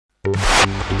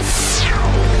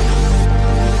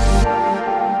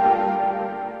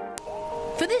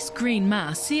green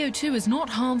mass, CO2 is not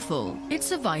harmful. It's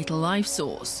a vital life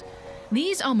source.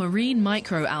 These are marine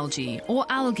microalgae, or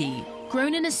algae,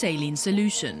 grown in a saline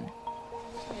solution.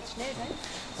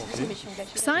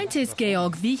 Scientist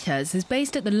Georg Wiechers is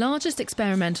based at the largest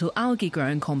experimental algae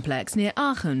growing complex near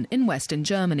Aachen in western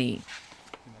Germany.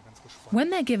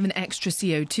 When they're given extra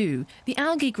CO2, the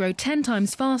algae grow 10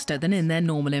 times faster than in their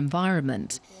normal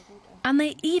environment. And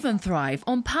they even thrive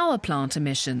on power plant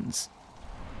emissions.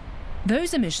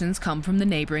 Those emissions come from the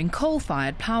neighbouring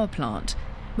coal-fired power plant,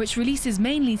 which releases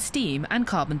mainly steam and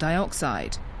carbon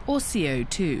dioxide, or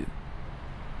CO2.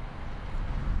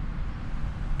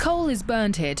 Coal is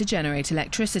burned here to generate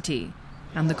electricity,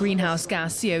 and the greenhouse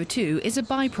gas CO2 is a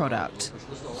byproduct.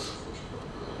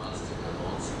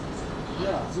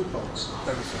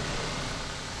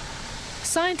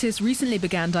 Scientists recently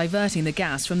began diverting the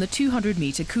gas from the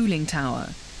 200-metre cooling tower.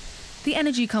 The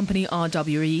energy company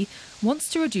RWE wants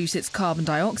to reduce its carbon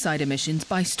dioxide emissions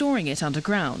by storing it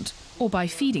underground or by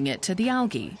feeding it to the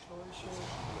algae.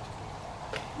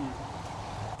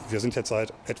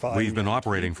 We've been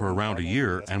operating for around a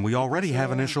year, and we already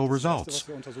have initial results.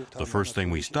 The first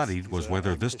thing we studied was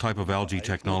whether this type of algae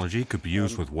technology could be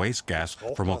used with waste gas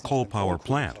from a coal power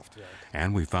plant,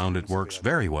 and we found it works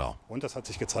very well.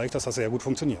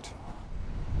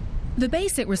 The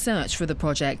basic research for the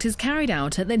project is carried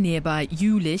out at the nearby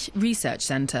Ulrich research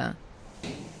centre.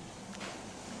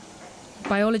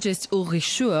 Biologist Ulrich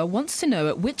Schurr wants to know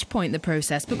at which point the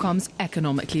process becomes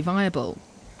economically viable.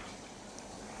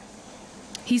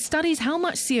 He studies how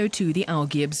much CO2 the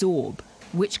algae absorb,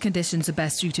 which conditions are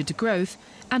best suited to growth,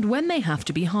 and when they have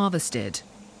to be harvested.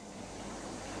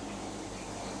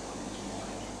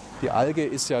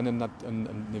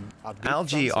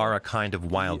 Algae are a kind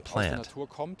of wild plant.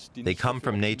 They come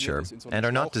from nature and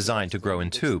are not designed to grow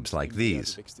in tubes like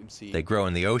these. They grow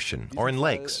in the ocean or in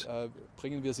lakes.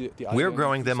 We're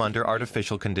growing them under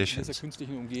artificial conditions.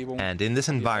 And in this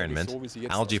environment,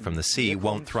 algae from the sea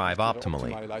won't thrive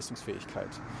optimally.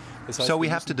 So we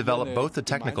have to develop both the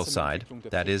technical side,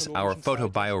 that is, our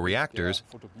photobioreactors,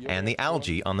 and the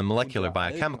algae on the molecular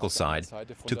biochemical side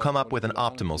to come up with an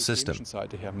optimal system.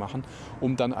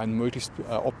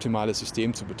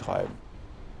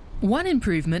 One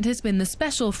improvement has been the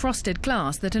special frosted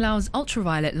glass that allows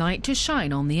ultraviolet light to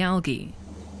shine on the algae.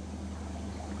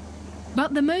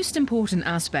 But the most important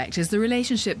aspect is the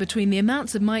relationship between the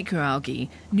amounts of microalgae,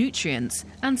 nutrients,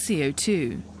 and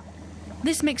CO2.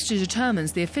 This mixture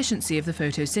determines the efficiency of the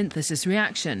photosynthesis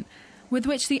reaction, with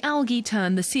which the algae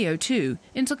turn the CO2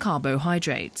 into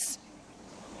carbohydrates.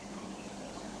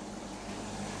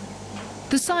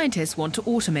 The scientists want to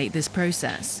automate this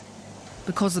process.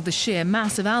 Because of the sheer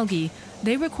mass of algae,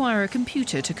 they require a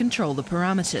computer to control the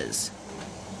parameters.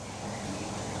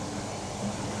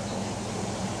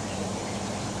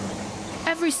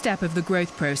 Every step of the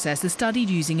growth process is studied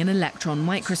using an electron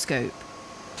microscope.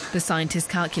 The scientists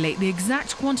calculate the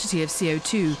exact quantity of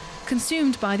CO2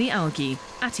 consumed by the algae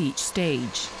at each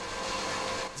stage.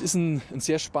 This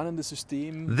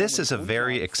is a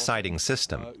very exciting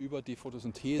system.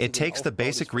 It takes the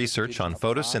basic research on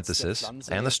photosynthesis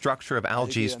and the structure of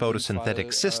algae's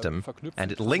photosynthetic system,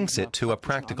 and it links it to a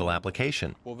practical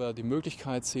application.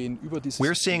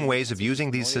 We're seeing ways of using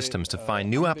these systems to find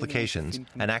new applications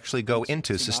and actually go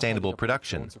into sustainable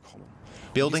production.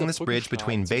 Building this bridge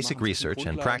between basic research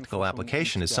and practical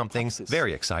application is something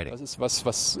very exciting.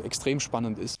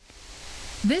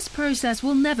 This process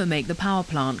will never make the power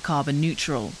plant carbon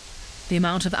neutral. The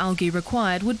amount of algae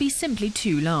required would be simply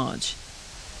too large.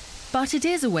 But it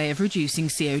is a way of reducing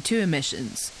CO2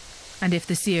 emissions. And if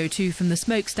the CO2 from the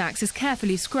smokestacks is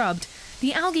carefully scrubbed,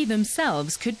 the algae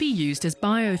themselves could be used as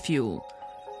biofuel,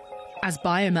 as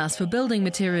biomass for building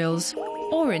materials,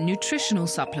 or in nutritional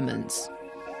supplements.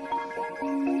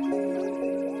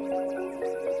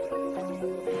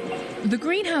 The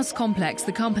greenhouse complex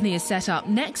the company has set up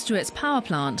next to its power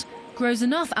plant grows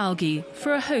enough algae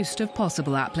for a host of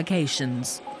possible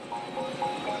applications.